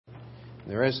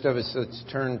The rest of us, let's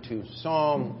turn to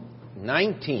Psalm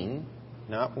 19,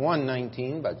 not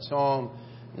 119, but Psalm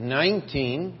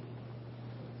 19.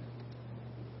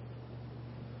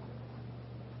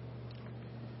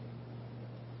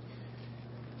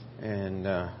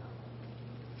 And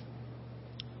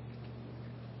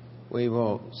we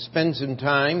will spend some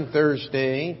time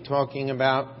Thursday talking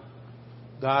about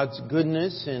God's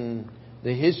goodness and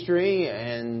the history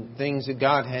and things that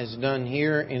God has done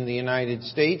here in the United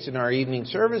States in our evening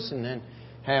service, and then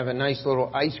have a nice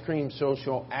little ice cream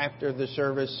social after the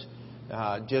service.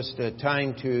 Just a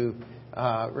time to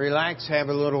relax, have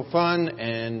a little fun,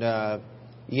 and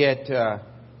yet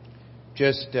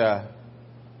just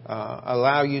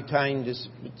allow you time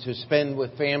to spend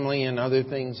with family and other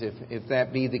things if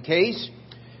that be the case.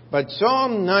 But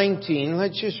Psalm 19,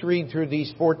 let's just read through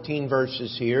these 14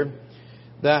 verses here.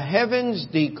 The heavens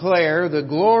declare the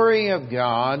glory of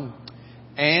God,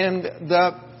 and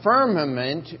the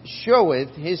firmament showeth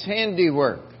His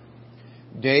handiwork.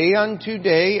 Day unto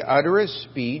day uttereth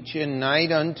speech, and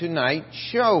night unto night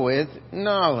showeth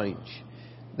knowledge.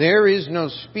 There is no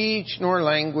speech nor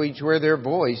language where their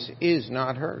voice is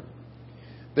not heard.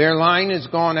 Their line is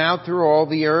gone out through all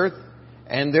the earth,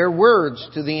 and their words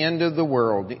to the end of the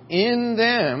world. In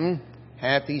them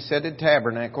hath He set a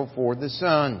tabernacle for the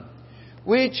sun,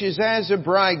 which is as a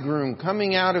bridegroom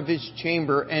coming out of his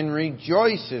chamber, and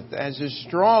rejoiceth as a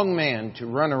strong man to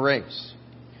run a race.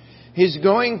 His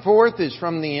going forth is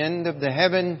from the end of the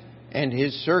heaven, and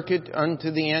His circuit unto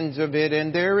the ends of it,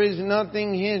 and there is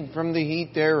nothing hid from the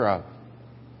heat thereof.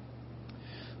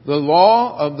 The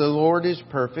law of the Lord is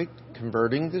perfect,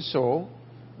 converting the soul.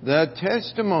 The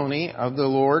testimony of the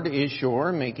Lord is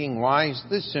sure, making wise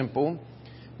the simple.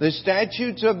 The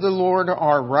statutes of the Lord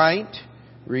are right,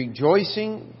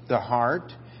 rejoicing the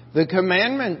heart. The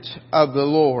commandment of the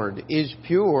Lord is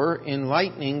pure,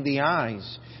 enlightening the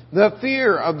eyes. The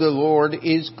fear of the Lord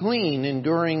is clean,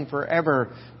 enduring forever.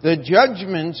 The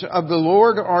judgments of the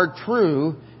Lord are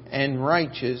true and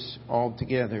righteous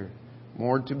altogether.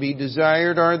 More to be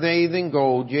desired are they than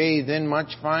gold, yea, than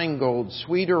much fine gold,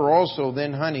 sweeter also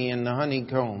than honey and the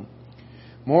honeycomb.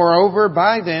 Moreover,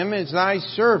 by them is thy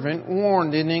servant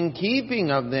warned, and in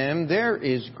keeping of them there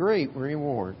is great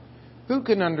reward. Who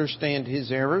can understand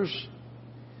his errors?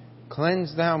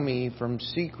 Cleanse thou me from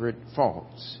secret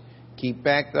faults. Keep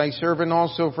back thy servant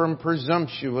also from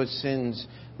presumptuous sins.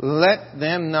 Let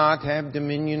them not have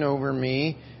dominion over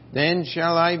me. Then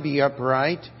shall I be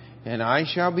upright, and I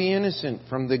shall be innocent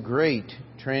from the great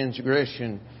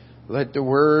transgression. Let the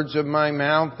words of my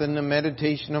mouth and the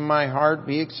meditation of my heart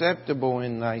be acceptable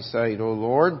in thy sight, O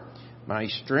Lord, my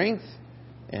strength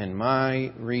and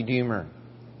my Redeemer.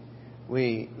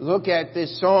 We look at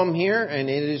this psalm here, and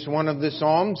it is one of the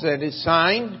psalms that is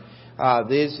signed.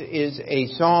 This is a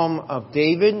psalm of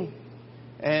David.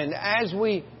 And as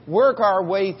we work our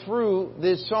way through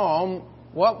this psalm,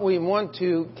 what we want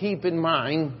to keep in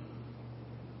mind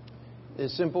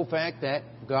is the simple fact that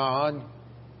God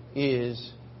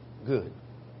is good.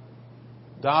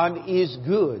 God is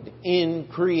good in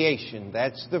creation.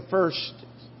 That's the first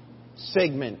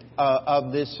segment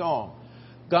of this psalm.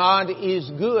 God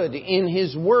is good in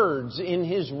His words, in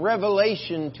His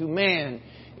revelation to man.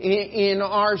 In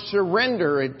our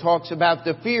surrender, it talks about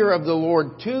the fear of the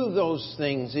Lord to those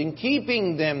things. In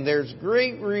keeping them, there's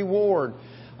great reward.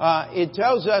 It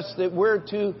tells us that we're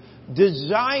to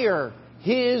desire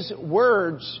His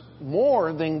words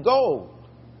more than gold.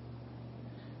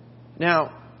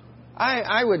 Now,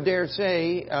 I would dare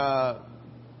say,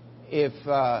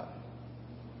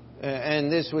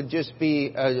 and this would just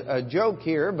be a joke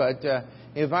here, but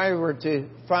if I were to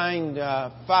find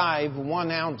 5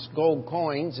 1-ounce gold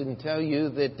coins and tell you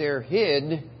that they're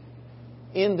hid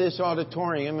in this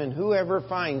auditorium, and whoever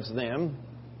finds them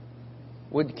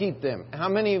would keep them, how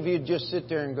many of you just sit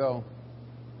there and go,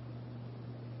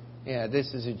 yeah,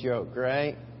 this is a joke,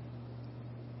 right?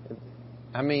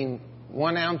 I mean,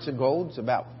 1 ounce of gold is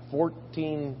about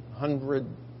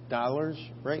 $1,400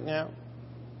 right now.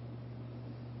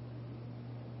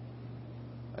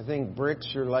 I think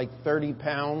bricks are like 30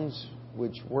 pounds,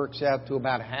 which works out to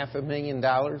about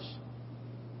 $500,000.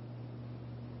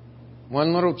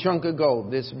 One little chunk of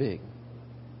gold this big.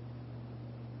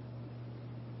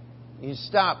 You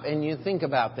stop and you think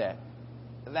about that.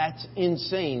 That's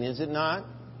insane, is it not?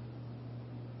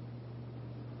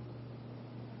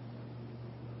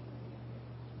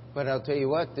 But I'll tell you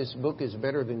what, this book is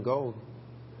better than gold.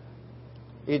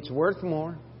 It's worth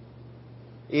more.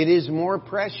 It is more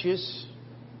precious.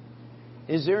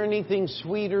 Is there anything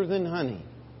sweeter than honey?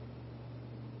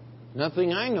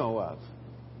 Nothing I know of.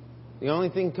 The only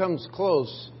thing comes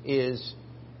close is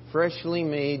freshly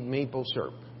made maple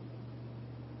syrup.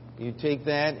 You take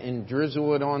that and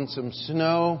drizzle it on some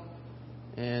snow,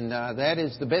 and that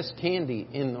is the best candy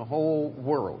in the whole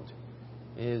world,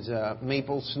 is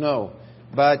maple snow.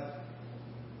 But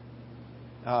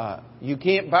you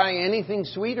can't buy anything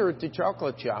sweeter at the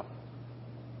chocolate shop.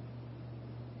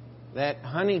 That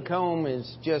honeycomb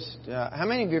is just... how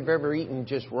many of you have ever eaten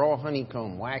just raw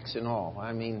honeycomb, wax and all?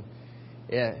 I mean,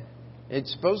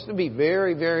 it's supposed to be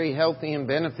very, very healthy and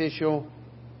beneficial.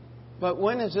 But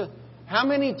how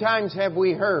many times have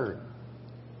we heard,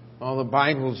 well, the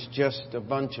Bible's just a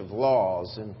bunch of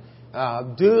laws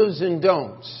and do's and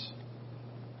don'ts?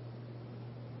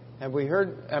 Have we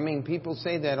heard? I mean, people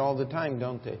say that all the time,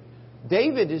 don't they?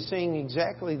 David is saying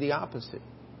exactly the opposite.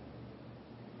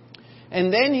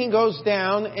 And then he goes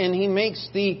down and he makes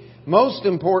the most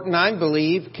important, I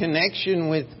believe, connection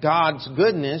with God's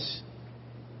goodness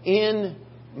in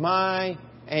my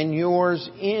and yours,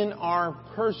 in our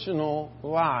personal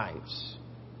lives.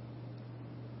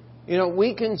 You know,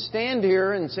 we can stand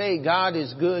here and say God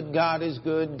is good, God is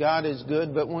good, God is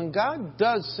good, but when God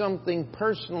does something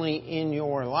personally in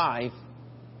your life,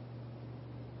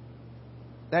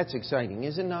 that's exciting,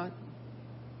 is it not?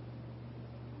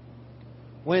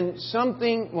 When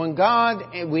God,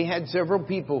 we had several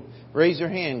people raise their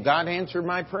hand, God answered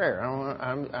my prayer.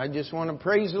 I just want to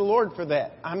praise the Lord for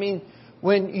that. I mean,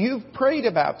 when you've prayed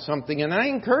about something, and I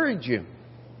encourage you,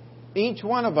 each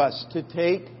one of us, to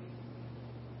take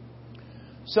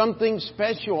something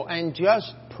special and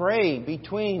just pray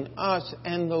between us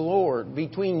and the Lord,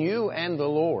 between you and the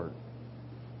Lord.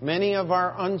 Many of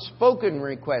our unspoken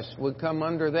requests would come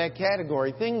under that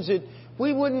category. Things that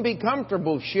we wouldn't be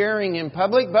comfortable sharing in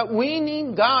public, but we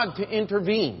need God to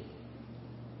intervene.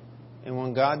 And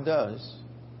when God does,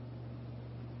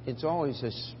 it's always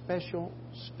a special,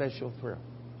 special thrill.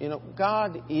 You know,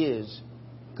 God is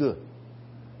good.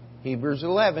 Hebrews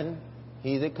 11,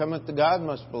 he that cometh to God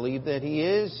must believe that He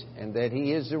is, and that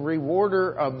He is the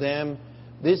rewarder of them.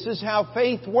 This is how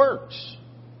faith works.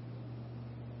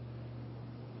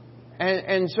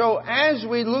 And so as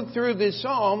we look through this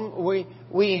psalm,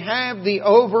 we have the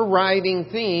overriding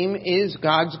theme is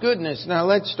God's goodness. Now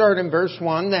let's start in verse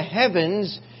 1. The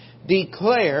heavens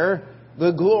declare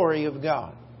the glory of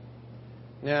God.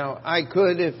 Now I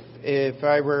could, if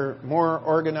I were more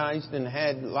organized and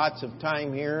had lots of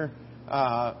time here,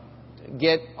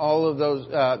 get all of those,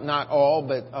 not all,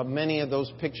 but many of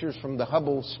those pictures from the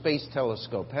Hubble Space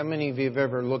Telescope. How many of you have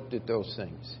ever looked at those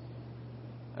things?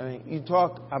 I mean, you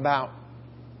talk about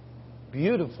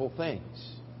beautiful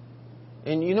things.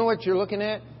 And you know what you're looking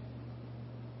at?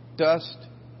 Dust,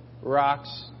 rocks,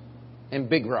 and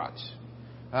big rocks.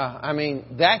 I mean,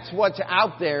 that's what's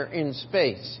out there in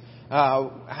space.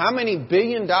 How many $1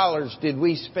 billion did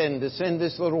we spend to send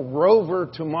this little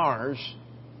rover to Mars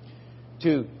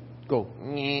to go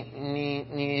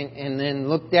and then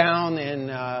look down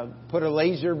and put a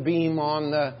laser beam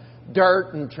on the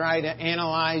dirt and try to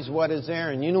analyze what is there?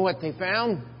 And you know what they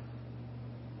found?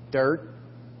 Dirt,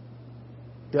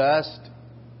 dust,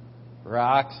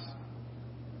 rocks.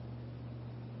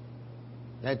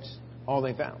 That's all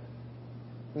they found.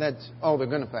 And that's all they're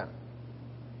going to find.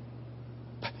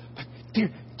 But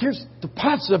there's the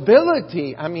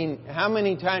possibility. I mean, how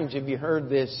many times have you heard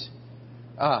this?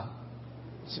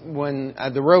 When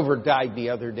the rover died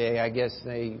the other day, I guess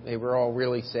they were all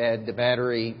really sad. The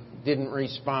battery didn't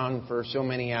respond for so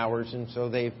many hours, and so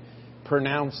they've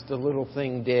pronounced the little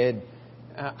thing dead.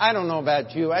 I don't know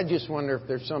about you. I just wonder if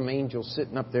there's some angel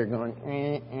sitting up there going,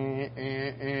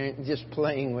 just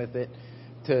playing with it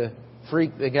to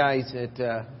freak the guys at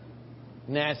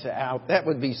NASA out. That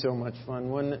would be so much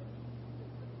fun, wouldn't it?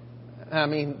 I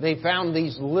mean, they found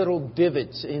these little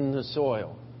divots in the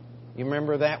soil. You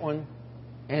remember that one?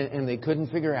 And they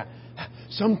couldn't figure out.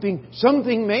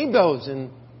 Something made those. And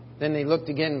then they looked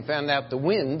again and found out the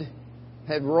wind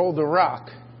had rolled a rock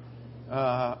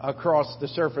across the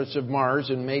surface of Mars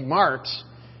and made marks.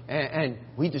 And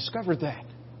we discovered that.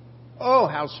 Oh,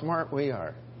 how smart we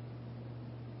are.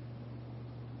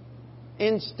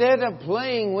 Instead of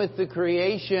playing with the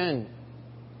creation,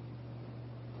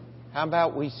 how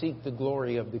about we seek the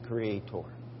glory of the Creator?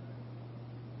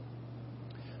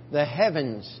 The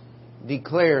heavens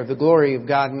declare the glory of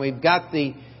God. And we've got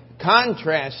the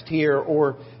contrast here,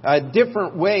 or a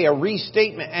different way, a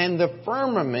restatement. And the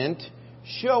firmament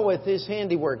showeth His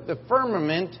handiwork. The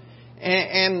firmament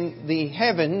and the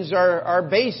heavens are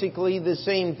basically the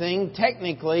same thing.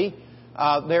 Technically,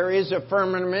 there is a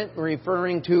firmament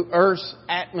referring to Earth's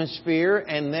atmosphere,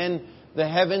 and then the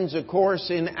heavens, of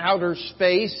course, in outer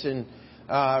space. And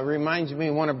reminds me,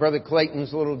 one of Brother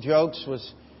Clayton's little jokes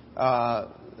was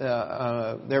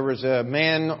there was a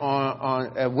man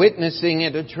witnessing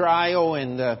at a trial,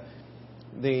 and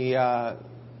the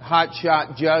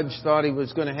hotshot judge thought he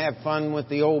was going to have fun with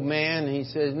the old man. He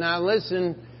says, "Now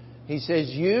listen," he says,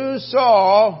 "you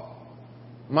saw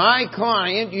my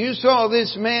client, you saw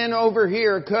this man over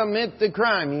here commit the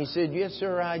crime." He said, "Yes,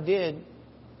 sir, I did."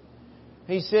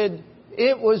 He said,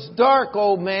 "It was dark,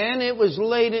 old man. It was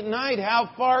late at night.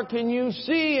 How far can you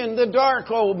see in the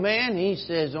dark, old man?" He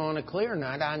says, "On a clear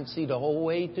night, I can see the whole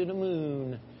way to the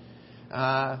moon."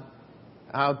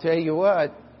 I'll tell you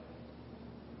what,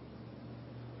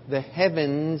 the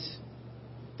heavens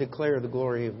declare the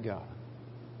glory of God.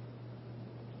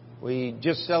 We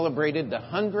just celebrated the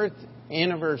 100th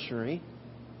anniversary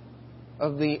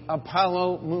of the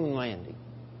Apollo moon landing.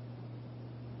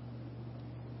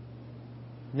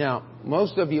 Now,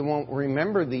 most of you won't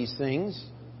remember these things.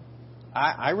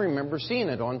 I remember seeing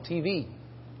it on TV.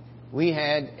 We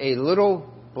had a little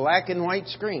black and white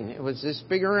screen. It was this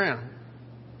big around.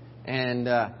 And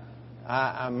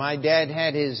my dad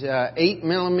had his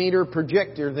 8mm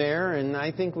projector there, and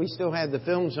I think we still had the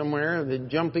film somewhere of the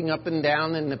jumping up and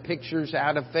down and the pictures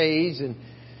out of phase, and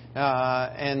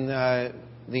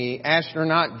the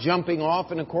astronaut jumping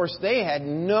off. And of course, they had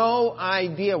no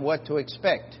idea what to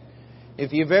expect.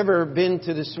 If you've ever been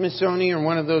to the Smithsonian or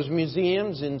one of those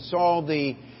museums and saw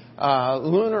the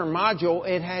lunar module,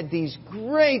 it had these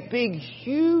great big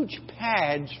huge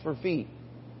pads for feet.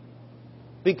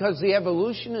 Because the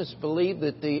evolutionists believed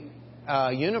that the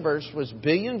universe was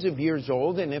billions of years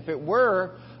old, and if it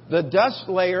were, the dust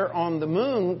layer on the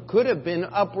moon could have been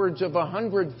upwards of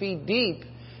 100 feet deep.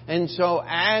 And so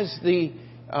as the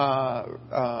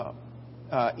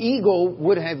eagle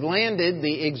would have landed,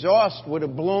 the exhaust would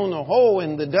have blown a hole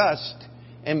in the dust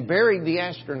and buried the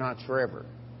astronauts forever.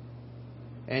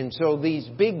 And so these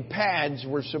big pads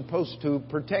were supposed to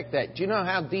protect that. Do you know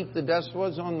how deep the dust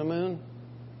was on the moon?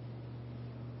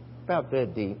 About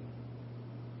that deep.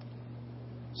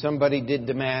 Somebody did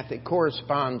the math. It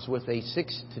corresponds with a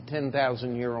 6,000 to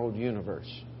 10,000 year old universe,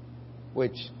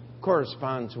 which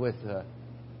corresponds with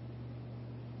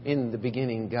in the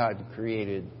beginning God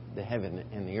created the heaven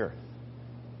and the earth.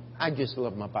 I just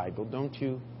love my Bible, don't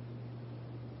you?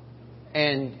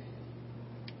 And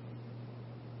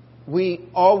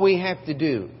all we have to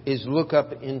do is look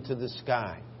up into the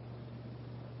sky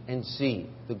and see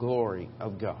the glory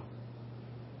of God.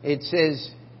 It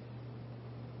says,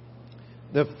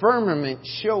 "The firmament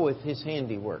showeth His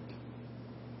handiwork."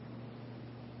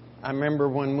 I remember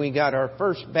when we got our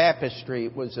first baptistry,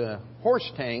 it was a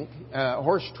horse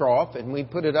trough, and we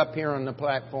put it up here on the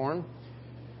platform.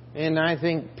 And I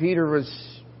think Peter was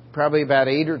probably about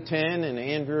 8 or 10, and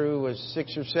Andrew was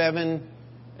 6 or 7.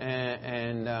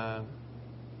 And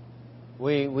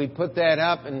we put that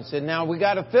up and said, "Now we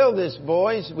got to fill this,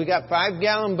 boys. We got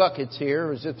 5-gallon buckets here." It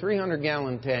was a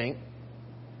 300-gallon tank.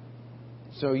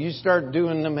 So you start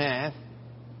doing the math.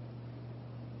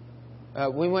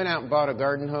 We went out and bought a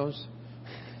garden hose.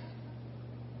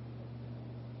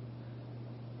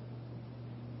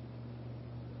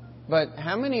 But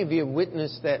how many of you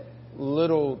witnessed that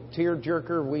little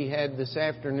tearjerker we had this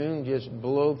afternoon just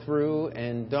blow through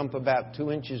and dump about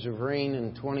 2 inches of rain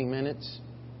in 20 minutes?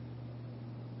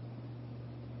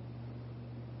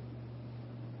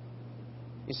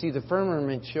 You see, the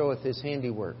firmament showeth His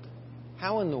handiwork.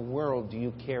 How in the world do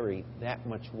you carry that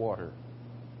much water?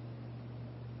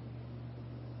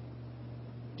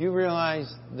 Do you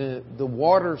realize the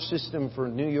water system for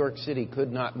New York City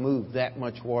could not move that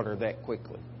much water that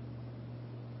quickly?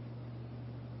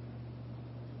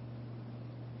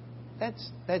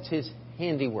 That's His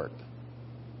handiwork.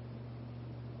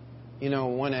 You know,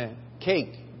 when a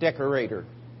cake decorator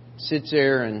sits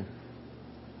there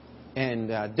and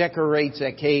decorates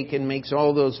that cake and makes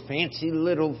all those fancy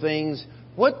little things,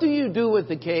 what do you do with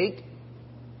the cake?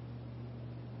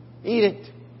 Eat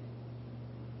it.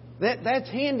 That's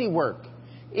handiwork.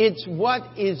 It's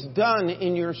what is done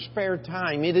in your spare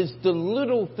time. It is the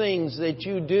little things that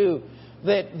you do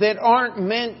that aren't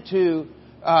meant to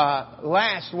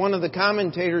last. One of the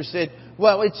commentators said,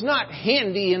 well, it's not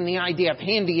handy in the idea of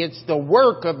handy, it's the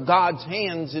work of God's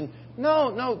hands. And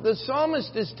no, the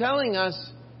psalmist is telling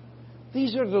us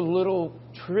these are the little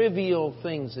trivial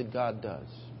things that God does.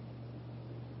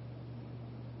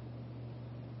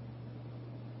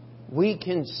 We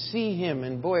can see Him.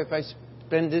 And boy, if I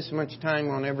spend this much time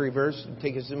on every verse, it would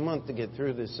take us a month to get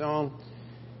through this psalm.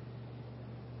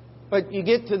 But you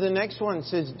get to the next one. It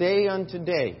says, "Day unto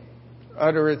day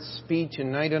uttereth speech,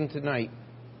 and night unto night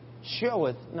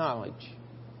showeth knowledge."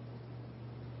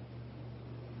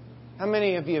 How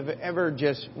many of you have ever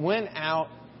just went out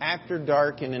after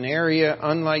dark in an area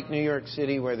unlike New York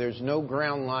City where there's no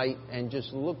ground light and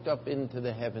just looked up into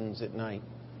the heavens at night,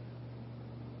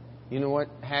 you know what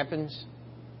happens?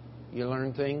 You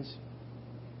learn things.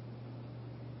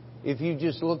 If you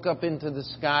just look up into the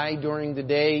sky during the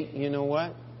day, you know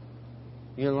what?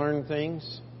 You learn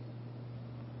things.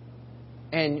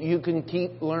 And you can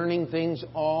keep learning things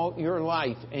all your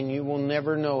life, and you will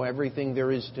never know everything there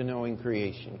is to know in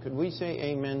creation. Could we say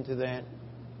amen to that?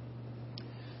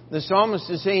 The psalmist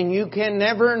is saying you can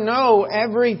never know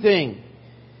everything.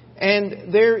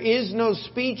 And there is no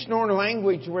speech nor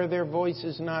language where their voice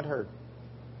is not heard.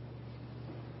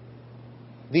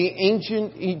 The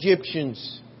ancient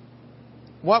Egyptians,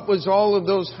 what was all of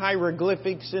those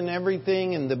hieroglyphics and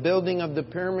everything and the building of the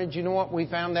pyramids? You know what we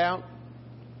found out?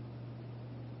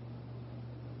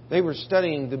 They were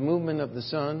studying the movement of the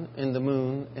sun and the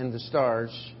moon and the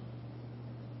stars.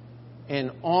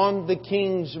 And on the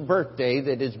king's birthday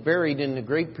that is buried in the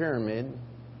Great Pyramid,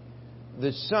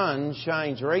 the sun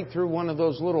shines right through one of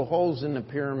those little holes in the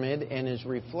pyramid and is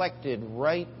reflected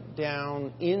right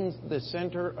down in the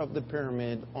center of the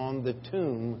pyramid on the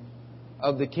tomb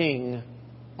of the king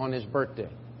on his birthday.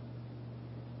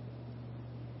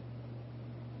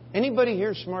 Anybody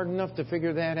here smart enough to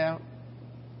figure that out?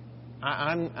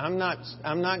 I'm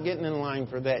not getting in line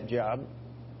for that job.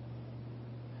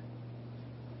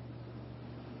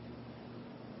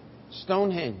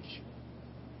 Stonehenge.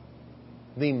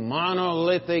 The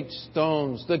monolithic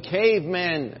stones. The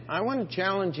cavemen. I want to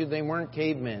challenge you, they weren't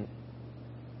cavemen.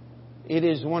 It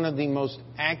is one of the most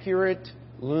accurate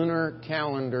lunar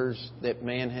calendars that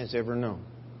man has ever known.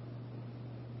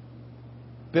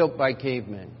 Built by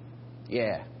cavemen.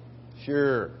 Yeah,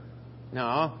 sure.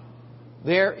 No.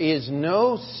 There is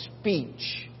no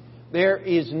speech. There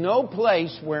is no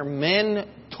place where men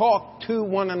talk to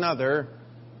one another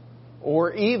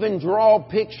or even draw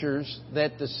pictures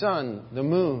that the sun, the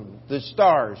moon, the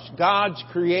stars, God's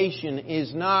creation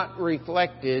is not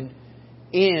reflected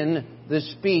in the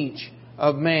speech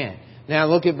of man. Now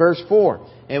look at verse 4,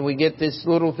 and we get this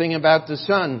little thing about the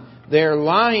sun. Their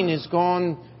line is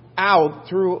gone out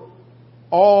through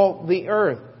all the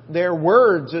earth. Their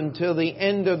words until the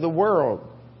end of the world.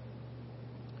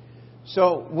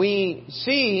 So we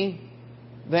see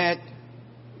that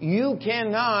you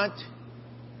cannot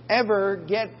ever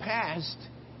get past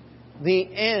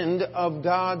the end of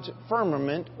God's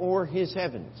firmament or His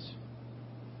heavens.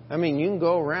 I mean, you can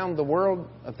go around the world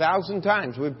 1,000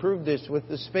 times. We've proved this with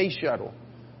the space shuttle.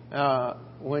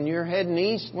 When you're heading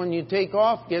east, when you take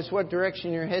off, guess what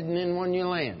direction you're heading in when you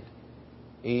land?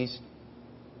 East.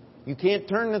 You can't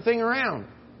turn the thing around.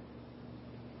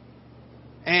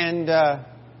 And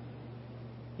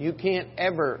you can't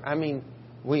ever... I mean,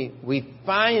 we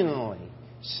finally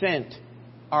sent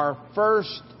our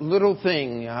first little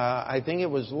thing. I think it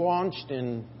was launched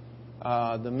in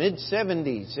the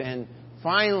mid-'70s. And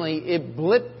finally, it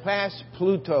blipped past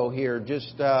Pluto here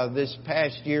just this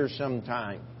past year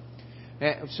sometime.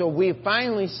 So we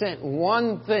finally sent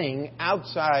one thing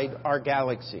outside our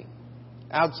galaxy.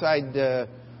 Outside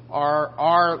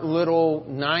our little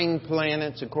 9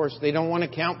 planets. Of course, they don't want to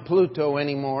count Pluto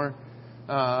anymore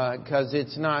because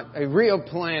it's not a real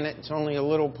planet. It's only a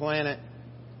little planet.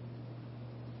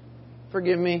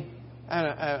 Forgive me.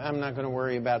 I'm not going to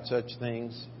worry about such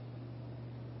things.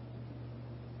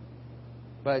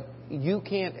 But you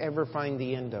can't ever find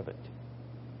the end of it.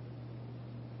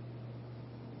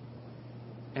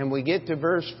 And we get to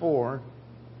verse 4.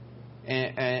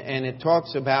 And it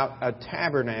talks about a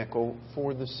tabernacle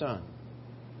for the sun.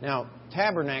 Now,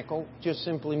 tabernacle just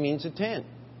simply means a tent.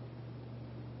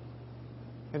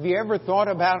 Have you ever thought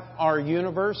about our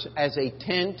universe as a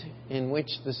tent in which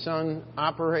the sun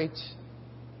operates?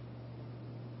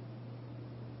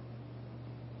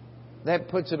 That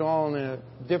puts it all in a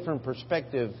different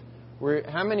perspective.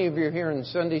 How many of you are here in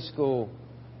Sunday school?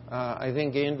 I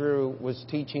think Andrew was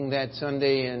teaching that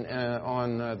Sunday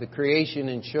on the creation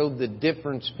and showed the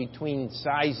difference between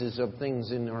sizes of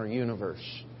things in our universe.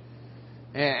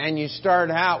 And you start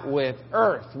out with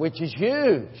Earth, which is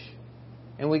huge.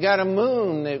 And we got a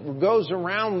moon that goes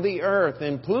around the Earth.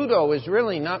 And Pluto is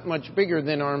really not much bigger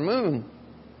than our moon.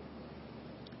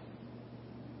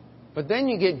 But then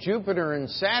you get Jupiter and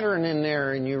Saturn in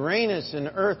there and Uranus,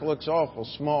 and Earth looks awful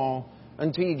small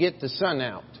until you get the sun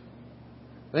out.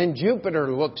 Then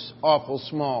Jupiter looks awful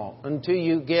small until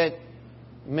you get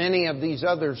many of these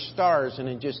other stars, and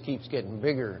it just keeps getting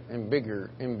bigger and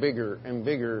bigger and bigger and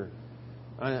bigger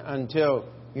until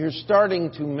you're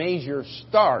starting to measure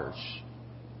stars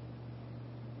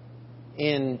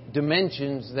in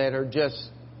dimensions that are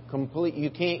just You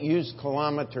can't use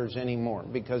kilometers anymore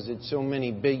because it's so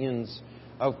many billions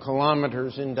of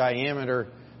kilometers in diameter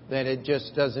that it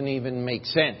just doesn't even make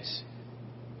sense.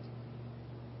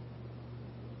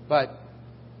 But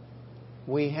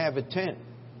we have a tent,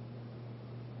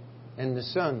 and the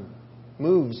sun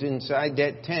moves inside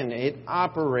that tent. It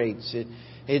operates.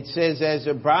 It says, as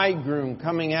a bridegroom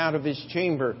coming out of his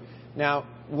chamber. Now,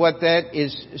 what that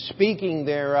is speaking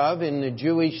thereof in the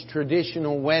Jewish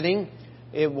traditional wedding,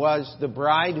 it was the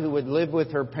bride who would live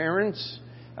with her parents.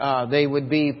 They would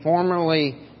be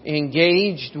formally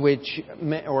engaged,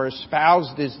 or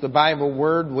espoused is the Bible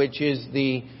word, which is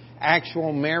the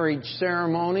actual marriage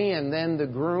ceremony. And then the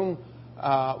groom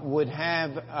would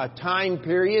have a time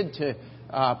period to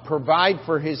provide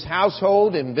for his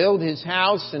household and build his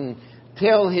house and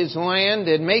till his land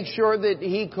and make sure that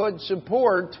he could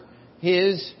support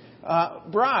his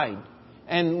bride.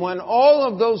 And when all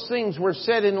of those things were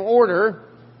set in order,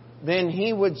 then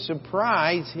he would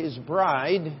surprise his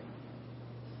bride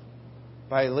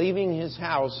by leaving his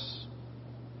house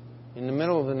in the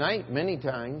middle of the night many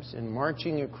times and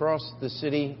marching across the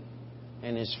city,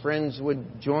 and his friends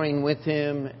would join with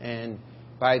him. And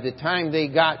by the time they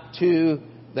got to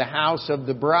the house of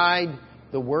the bride,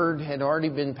 the word had already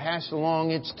been passed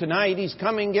along. It's tonight, he's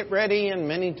coming, get ready. And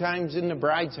many times in the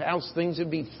bride's house, things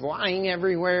would be flying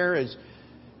everywhere. As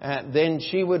then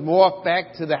she would walk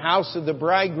back to the house of the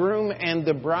bridegroom, and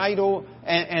the bridal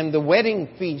and the wedding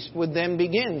feast would then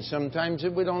begin. Sometimes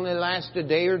it would only last a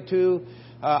day or two.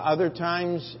 Other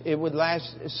times it would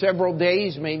last several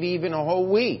days, maybe even a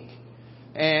whole week.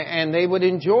 And they would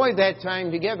enjoy that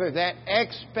time together, that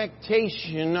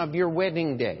expectation of your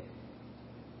wedding day.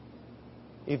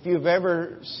 If you've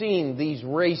ever seen these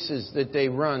races that they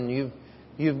run,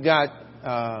 you've got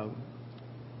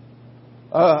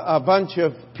a bunch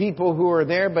of people who are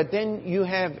there, but then you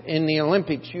have, in the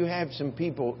Olympics, you have some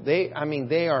people, they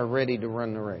are ready to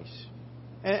run the race.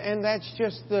 And that's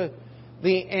just the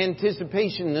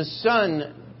anticipation. The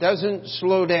sun doesn't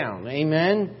slow down.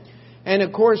 Amen? And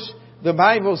of course, the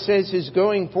Bible says his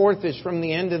going forth is from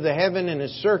the end of the heaven, and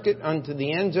his circuit unto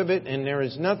the ends of it, and there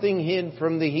is nothing hid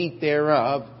from the heat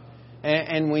thereof.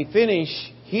 And we finish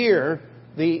here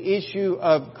the issue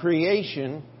of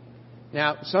creation.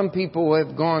 Now, some people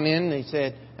have gone in, they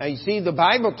said, now you see, the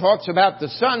Bible talks about the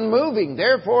sun moving,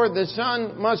 therefore the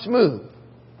sun must move.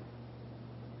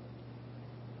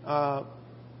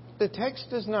 The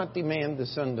text does not demand the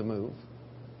sun to move.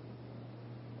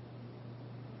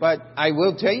 But I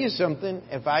will tell you something.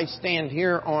 If I stand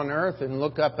here on earth and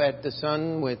look up at the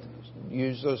sun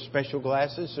use those special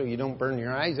glasses so you don't burn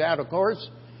your eyes out, of course,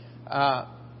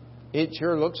 it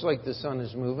sure looks like the sun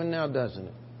is moving now, doesn't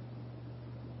it?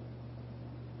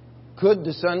 Could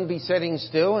the sun be setting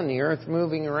still and the earth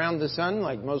moving around the sun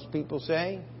like most people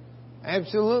say?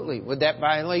 Absolutely. Would that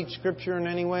violate Scripture in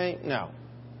any way? No.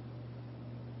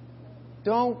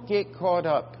 Don't get caught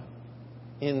up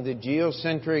in the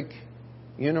geocentric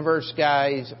universe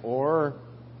guys or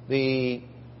the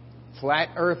flat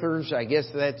earthers. I guess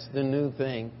that's the new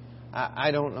thing. I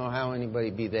don't know how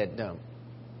anybody be that dumb.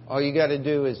 All you got to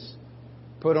do is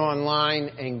put online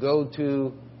and go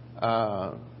to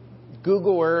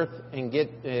Google Earth and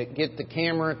get the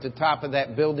camera at the top of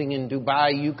that building in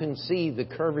Dubai. You can see the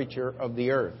curvature of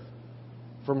the earth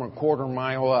from a quarter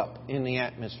mile up in the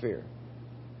atmosphere.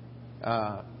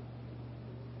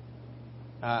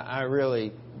 I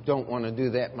really don't want to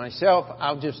do that myself.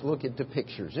 I'll just look at the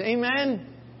pictures. Amen?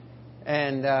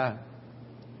 And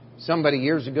somebody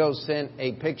years ago sent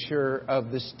a picture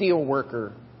of the steel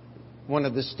worker, one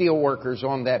of the steel workers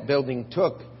on that building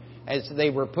took as they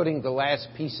were putting the last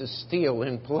piece of steel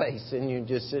in place. And you're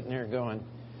just sitting there going,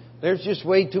 there's just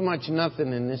way too much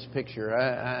nothing in this picture.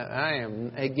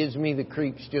 It gives me the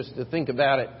creeps just to think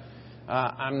about it.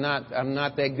 I'm not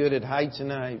that good at heights,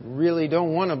 and I really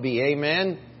don't want to be.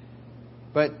 Amen?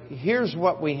 But here's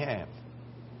what we have.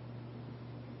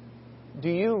 Do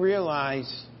you realize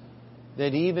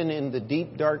that even in the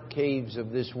deep, dark caves of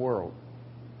this world,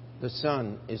 the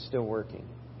sun is still working?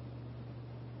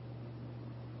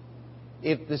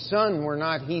 If the sun were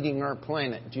not heating our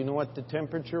planet, do you know what the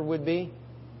temperature would be?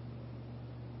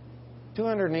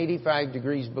 285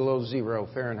 degrees below zero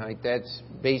Fahrenheit. That's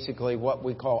basically what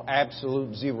we call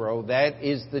absolute zero. That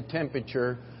is the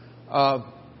temperature of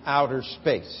outer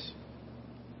space.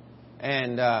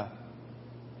 And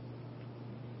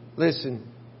listen,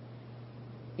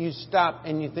 you stop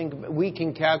and you think, we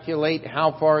can calculate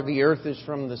how far the earth is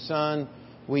from the sun.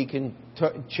 We can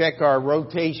check our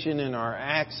rotation and our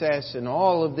axis and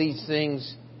all of these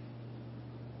things.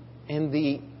 And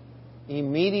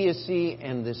immediacy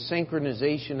and the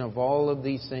synchronization of all of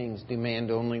these things demand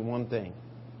only one thing.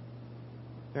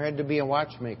 There had to be a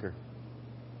watchmaker.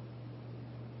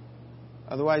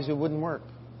 Otherwise it wouldn't work.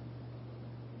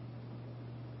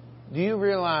 Do you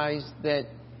realize that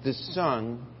the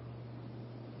sun,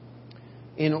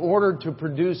 in order to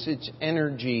produce its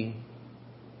energy,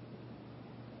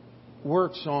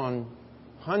 works on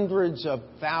hundreds of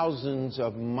thousands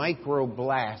of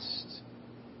microblasts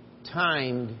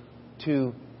timed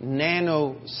to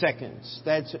nanoseconds?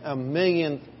 That's a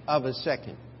millionth of a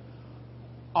second.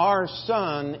 Our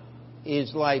sun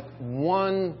is like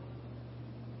one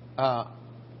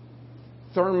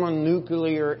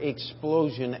thermonuclear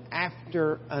explosion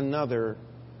after another,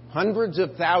 hundreds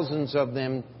of thousands of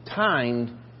them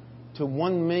timed to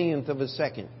 1/1,000,000th of a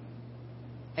second.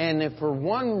 And if for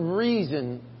one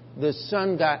reason the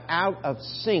sun got out of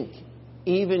sync,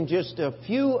 even just a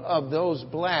few of those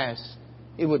blasts,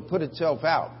 it would put itself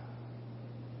out.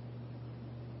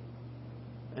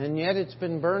 And yet it's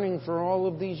been burning for all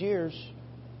of these years.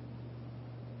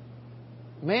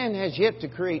 Man has yet to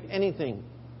create anything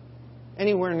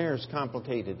anywhere near as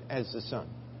complicated as the sun.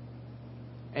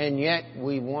 And yet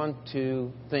we want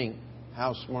to think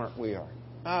how smart we are.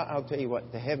 I'll tell you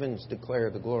what, the heavens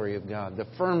declare the glory of God. The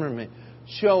firmament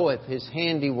showeth His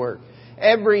handiwork.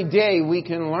 Every day we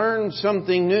can learn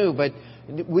something new, but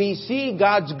we see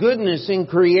God's goodness in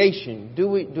creation. Do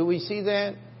we see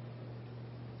that?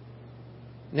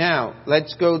 Now,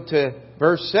 let's go to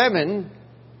verse 7,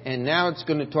 and now it's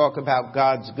going to talk about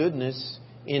God's goodness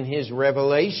in His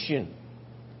revelation.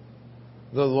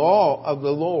 The law of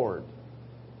the Lord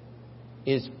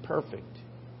is perfect,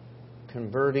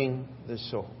 converting the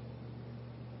soul.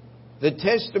 The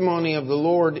testimony of the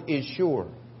Lord is sure.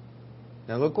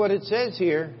 Now look what it says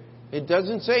here. It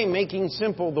doesn't say making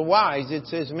simple the wise. It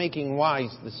says making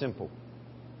wise the simple.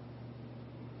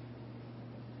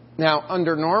 Now,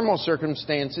 under normal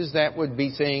circumstances, that would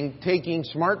be saying taking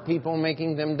smart people,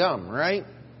 making them dumb, right?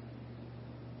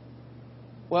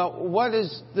 Well, what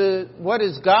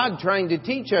is God trying to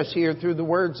teach us here through the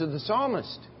words of the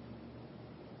psalmist?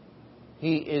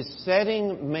 He is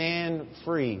setting man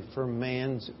free from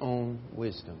man's own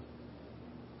wisdom.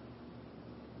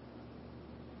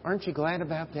 Aren't you glad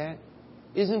about that?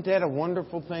 Isn't that a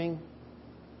wonderful thing?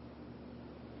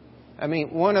 I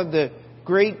mean, one of the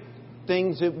great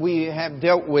things that we have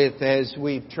dealt with as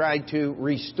we've tried to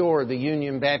restore the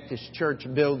Union Baptist Church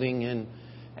building and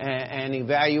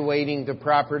evaluating the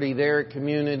property there at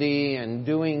Community and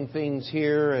doing things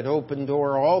here at Open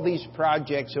Door, all these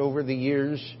projects over the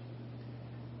years,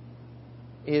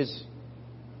 is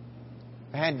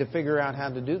I had to figure out how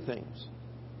to do things.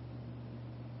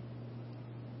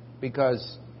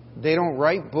 Because they don't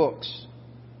write books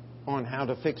on how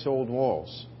to fix old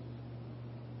walls.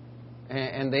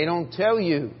 And they don't tell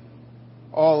you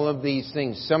all of these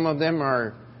things. Some of them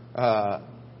are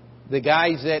the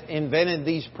guys that invented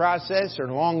these processes are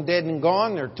long dead and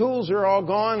gone. Their tools are all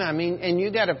gone. I mean, and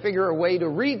you got to figure a way to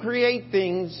recreate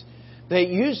things that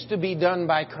used to be done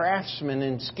by craftsmen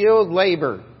and skilled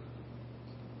labor.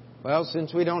 Well,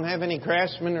 since we don't have any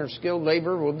craftsmen or skilled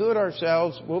labor, we'll do it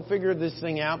ourselves. We'll figure this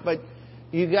thing out. But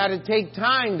you got to take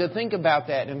time to think about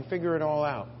that and figure it all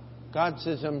out. God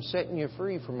says, I'm setting you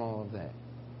free from all of that.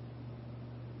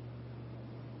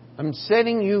 I'm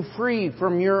setting you free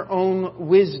from your own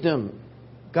wisdom.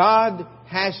 God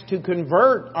has to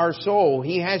convert our soul.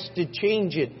 He has to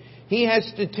change it. He has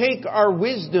to take our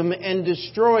wisdom and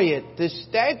destroy it. The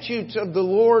statutes of the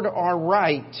Lord are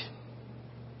right,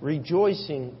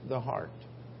 rejoicing the heart.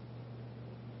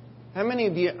 How many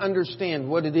of you understand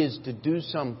what it is to do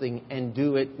something and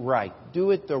do it right?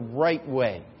 Do it the right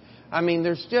way. I mean,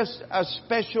 there's just a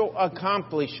special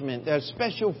accomplishment, a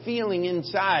special feeling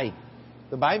inside.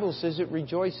 The Bible says it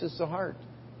rejoices the heart.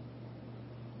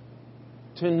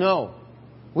 To know.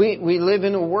 We live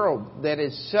in a world that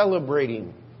is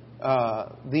celebrating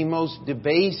the most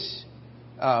debased,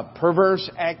 perverse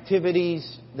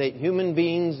activities that human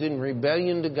beings in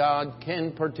rebellion to God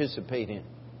can participate in.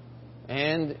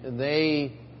 And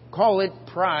they call it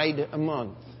Pride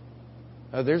Month.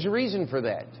 There's a reason for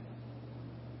that.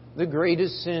 The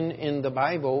greatest sin in the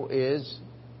Bible is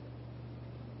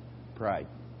pride.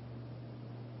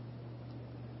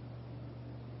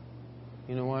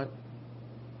 You know what?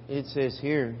 It says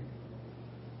here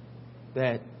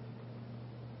that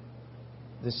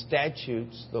the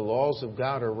statutes, the laws of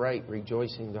God are right,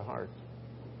 rejoicing the heart.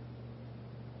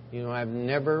 You know, I've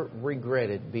never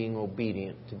regretted being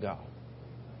obedient to God.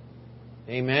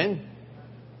 Amen?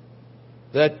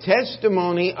 The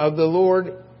testimony of the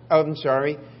Lord,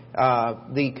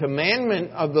 The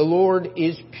commandment of the Lord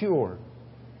is pure,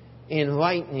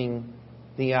 enlightening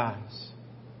the eyes.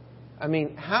 I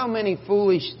mean, how many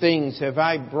foolish things have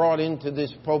I brought into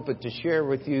this pulpit to share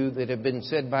with you that have been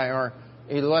said by our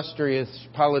illustrious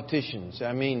politicians?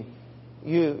 I mean,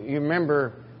 you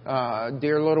remember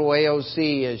dear little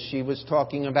AOC as she was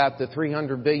talking about the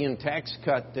 $300 billion tax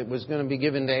cut that was going to be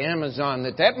given to Amazon,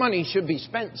 that money should be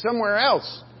spent somewhere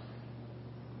else.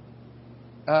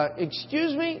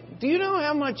 Excuse me, do you know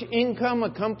how much income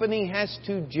a company has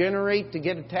to generate to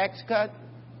get a tax cut?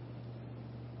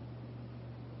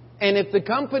 And if the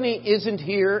company isn't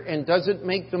here and doesn't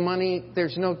make the money,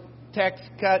 there's no tax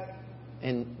cut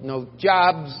and no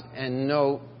jobs and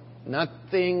no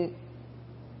nothing.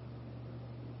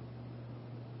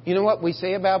 You know what we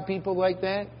say about people like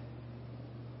that?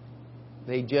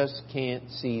 They just can't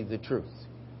see the truth.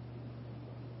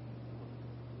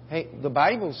 Hey, the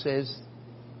Bible says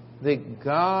that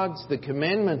the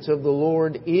commandments of the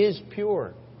Lord is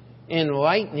pure,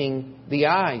 enlightening the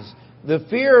eyes. The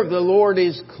fear of the Lord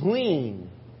is clean,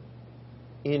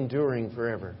 enduring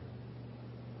forever.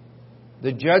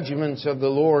 The judgments of the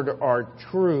Lord are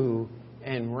true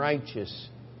and righteous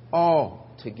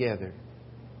altogether.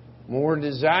 More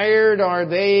desired are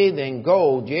they than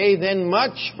gold, yea, than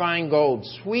much fine gold,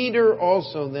 sweeter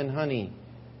also than honey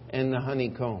and the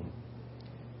honeycomb.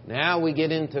 Now we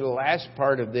get into the last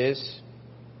part of this.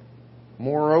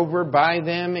 Moreover, by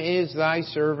them is thy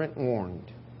servant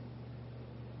warned.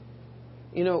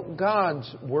 You know, God's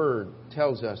Word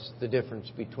tells us the difference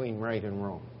between right and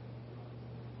wrong.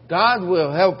 God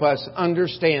will help us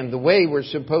understand the way we're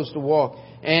supposed to walk.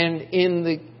 And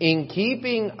in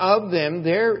keeping of them,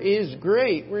 there is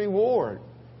great reward.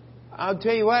 I'll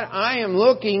tell you what, I am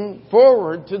looking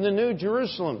forward to the New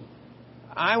Jerusalem.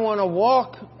 I want to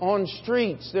walk on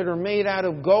streets that are made out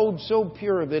of gold so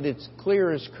pure that it's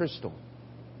clear as crystal.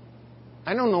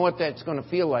 I don't know what that's going to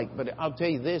feel like, but I'll tell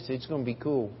you this, it's going to be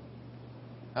cool.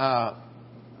 I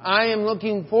am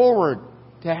looking forward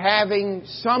to having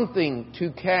something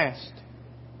to cast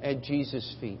at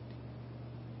Jesus' feet.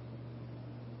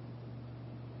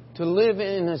 To live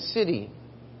in a city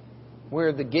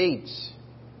where the gates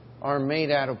are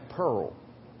made out of pearl.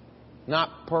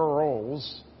 Not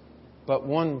pearls, but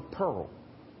one pearl.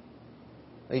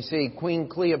 They say Queen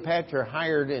Cleopatra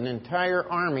hired an entire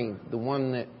army, the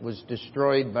one that was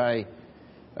destroyed by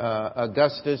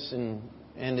Augustus and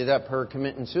ended up her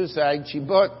committing suicide. She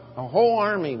bought a whole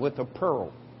army with a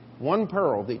pearl. One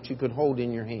pearl that you could hold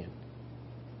in your hand.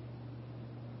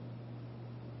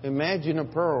 Imagine a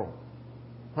pearl,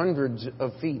 hundreds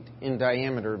of feet in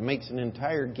diameter, makes an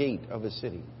entire gate of a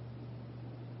city.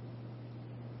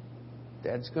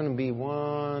 That's going to be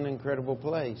one incredible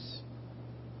place.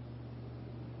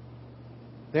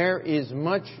 There is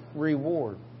much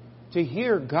reward to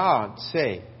hear God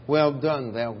say, "Well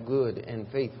done, thou good and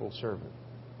faithful servant."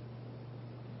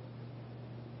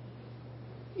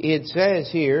 It says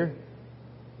here,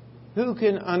 who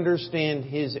can understand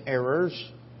his errors?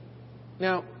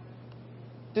 Now,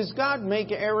 does God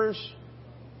make errors?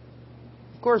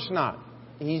 Of course not.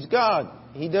 He's God.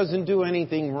 He doesn't do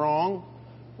anything wrong.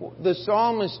 The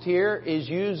psalmist here is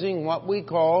using what we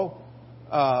call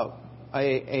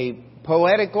a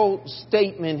poetical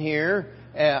statement here.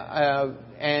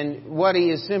 And what he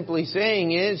is simply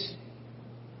saying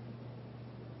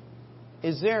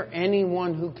is there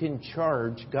anyone who can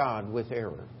charge God with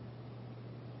error?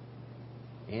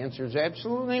 The answer is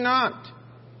absolutely not.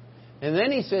 And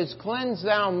then he says, cleanse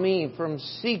thou me from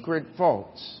secret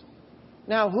faults.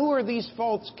 Now, who are these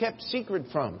faults kept secret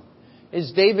from?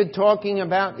 Is David talking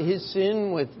about his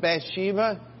sin with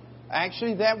Bathsheba?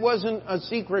 Actually, that wasn't a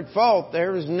secret fault.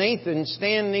 There was Nathan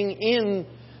standing in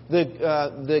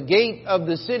the gate of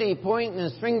the city, pointing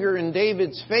his finger in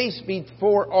David's face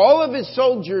before all of his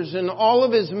soldiers and all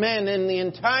of his men and the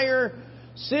entire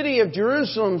city of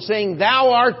Jerusalem, saying,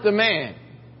 "Thou art the man."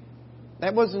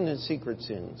 That wasn't his secret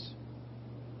sins.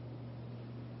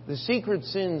 The secret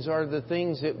sins are the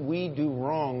things that we do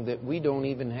wrong that we don't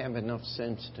even have enough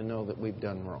sense to know that we've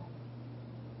done wrong.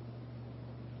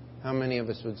 How many of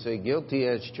us would say, guilty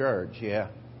as charged? Yeah,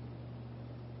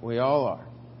 we all are.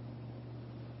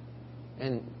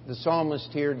 And the psalmist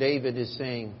here, David, is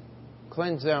saying,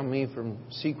 cleanse thou me from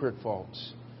secret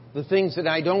faults. The things that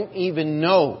I don't even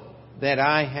know that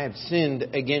I have sinned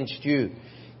against you.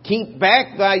 Keep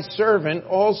back thy servant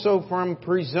also from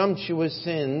presumptuous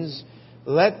sins.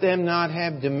 Let them not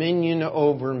have dominion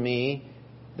over me.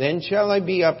 Then shall I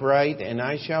be upright, and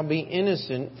I shall be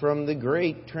innocent from the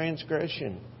great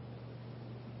transgression.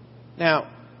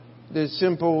 Now, the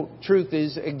simple truth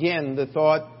is, again, the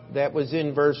thought that was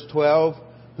in verse 12,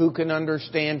 Who can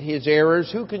understand His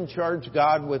errors? Who can charge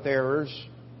God with errors?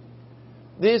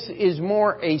 This is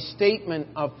more a statement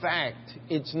of fact.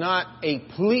 It's not a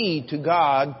plea to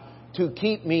God to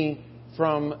keep me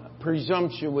from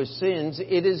presumptuous sins.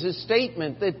 It is a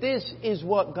statement that this is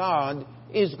what God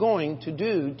is going to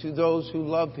do to those who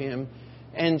love Him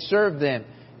and serve them.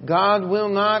 God will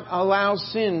not allow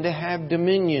sin to have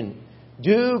dominion.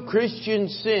 Do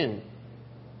Christians sin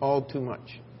all too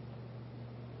much?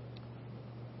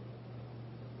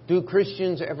 Do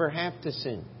Christians ever have to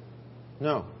sin?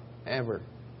 No, ever.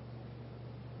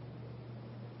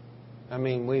 I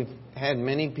mean, we've had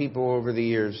many people over the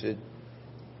years that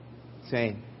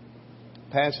say,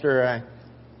 Pastor,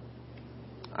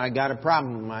 I got a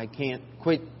problem. I can't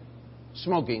quit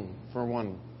smoking, for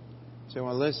one. I say,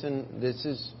 well, listen, this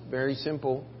is very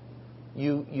simple.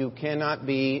 You cannot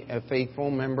be a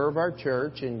faithful member of our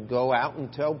church and go out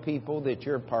and tell people that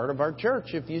you're a part of our church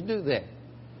if you do that,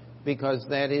 because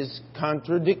that is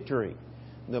contradictory.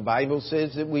 The Bible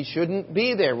says that we shouldn't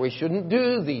be there. We shouldn't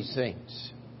do these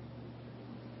things.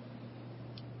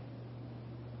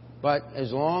 But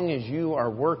as long as you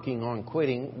are working on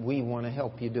quitting, we want to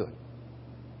help you do it.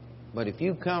 But if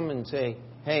you come and say,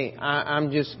 hey,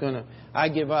 I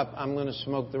give up, I'm going to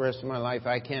smoke the rest of my life,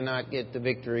 I cannot get the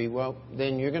victory, well,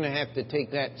 then you're going to have to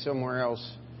take that somewhere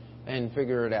else and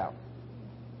figure it out.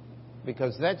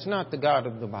 Because that's not the God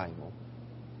of the Bible.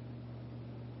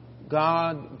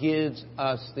 God gives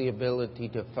us the ability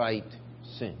to fight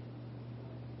sin.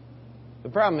 The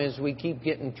problem is we keep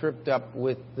getting tripped up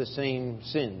with the same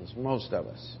sins, most of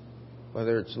us.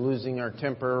 Whether it's losing our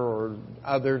temper or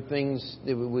other things,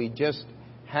 that we just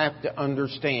have to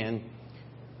understand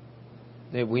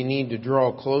that we need to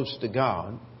draw close to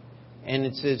God. And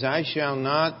it says, I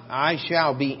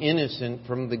shall be innocent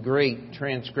from the great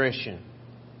transgression.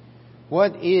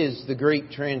 What is the great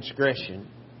transgression?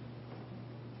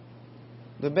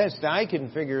 The best I can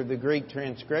figure the great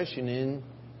transgression in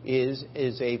is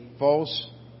a false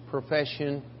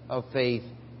profession of faith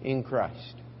in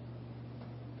Christ.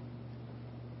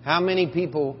 How many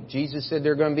people, Jesus said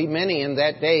there are going to be many in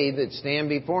that day that stand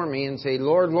before me and say,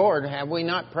 Lord, Lord, have we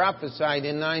not prophesied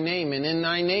in Thy name, and in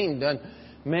Thy name done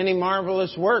many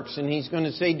marvelous works? And He's going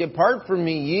to say, depart from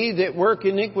me, ye that work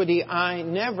iniquity, I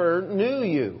never knew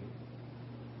you.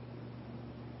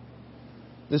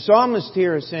 The psalmist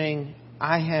here is saying,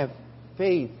 I have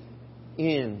faith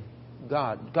in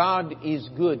God. God is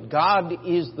good. God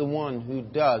is the one who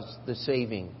does the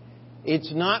saving.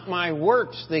 It's not my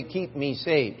works that keep me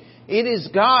saved. It is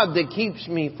God that keeps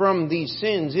me from these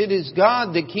sins. It is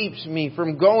God that keeps me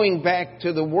from going back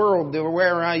to the world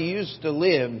where I used to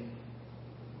live.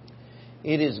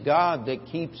 It is God that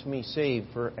keeps me saved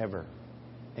forever.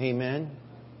 Amen.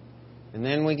 And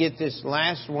then we get this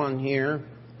last one here.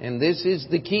 And this is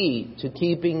the key to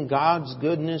keeping God's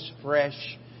goodness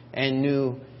fresh and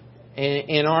new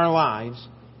in our lives.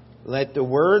 Let the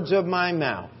words of my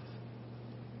mouth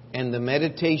and the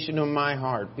meditation of my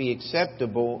heart be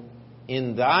acceptable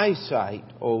in Thy sight,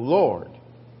 O Lord,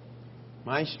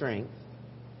 my strength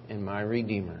and my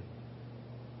Redeemer.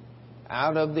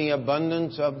 Out of the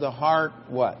abundance of the heart,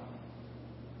 what?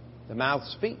 The mouth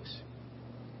speaks.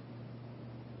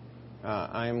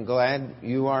 I am glad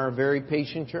you are a very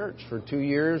patient church. For 2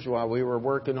 years, while we were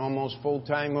working almost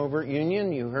full-time over at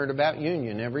Union, you heard about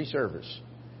Union every service.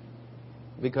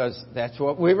 Because that's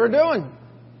what we were doing.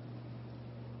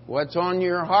 What's on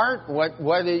your heart,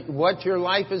 what your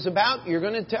life is about, you're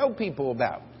going to tell people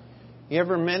about. You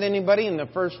ever met anybody and the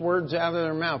first words out of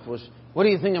their mouth was, what do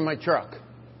you think of my truck?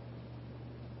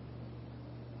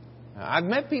 I've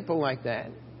met people like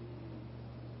that.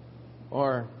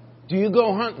 Or, do you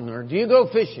go hunting? Or do you go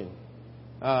fishing?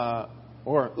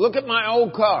 Or look at my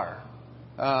old car.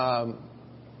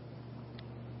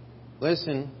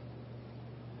 Listen,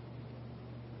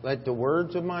 let the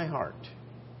words of my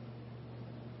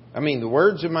the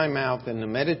words of my mouth and the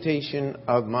meditation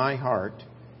of my heart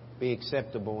be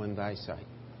acceptable in Thy sight.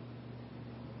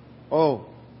 Oh,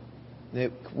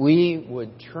 that we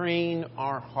would train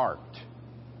our heart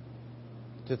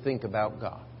to think about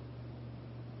God.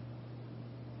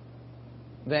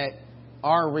 That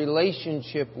our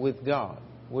relationship with God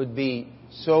would be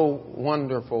so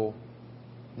wonderful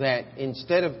that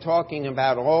instead of talking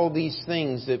about all these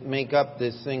things that make up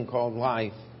this thing called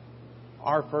life,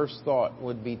 our first thought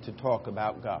would be to talk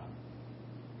about God.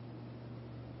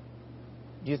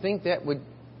 Do you think that would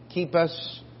keep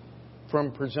us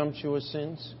from presumptuous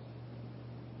sins?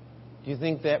 Do you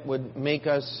think that would make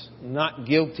us not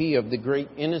guilty of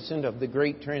innocent of the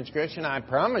great transgression? I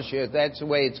promise you, that's the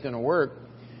way it's going to work.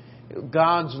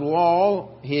 God's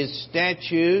law, His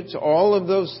statutes, all of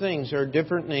those things are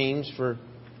different names for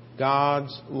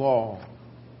God's law.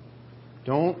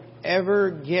 Don't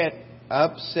ever get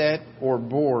upset or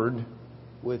bored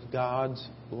with God's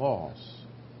laws.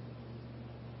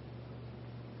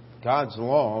 God's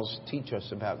laws teach us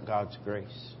about God's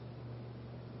grace.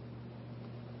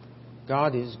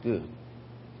 God is good.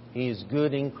 He is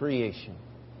good in creation.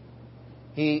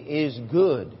 He is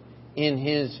good in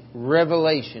His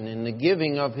revelation, in the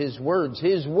giving of His words.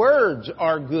 His words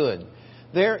are good.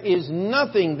 There is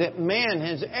nothing that man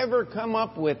has ever come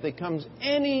up with that comes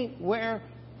anywhere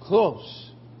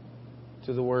close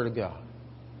to the Word of God.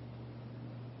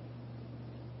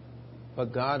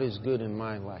 But God is good in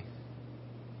my life.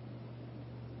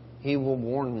 He will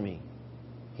warn me.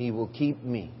 He will keep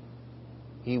me.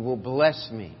 He will bless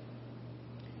me.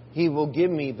 He will give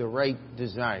me the right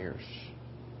desires.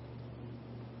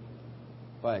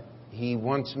 But He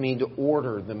wants me to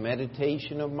order the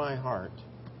meditation of my heart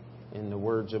in the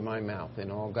words of my mouth.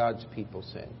 And all God's people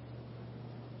said,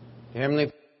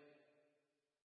 Heavenly